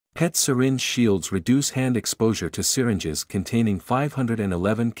PET syringe shields reduce hand exposure to syringes containing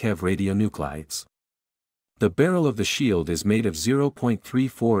 511 keV radionuclides. The barrel of the shield is made of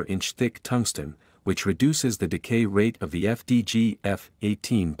 0.34-inch thick tungsten, which reduces the decay rate of the FDG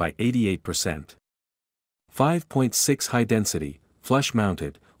F18 by 88%. 5.6 high-density,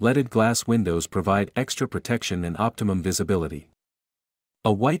 flush-mounted, leaded glass windows provide extra protection and optimum visibility.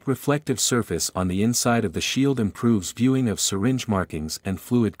 A white reflective surface on the inside of the shield improves viewing of syringe markings and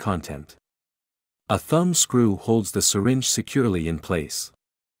fluid content. A thumb screw holds the syringe securely in place.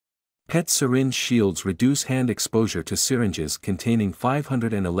 PET syringe shields reduce hand exposure to syringes containing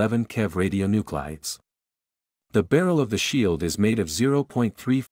 511 keV radionuclides. The barrel of the shield is made of 0.34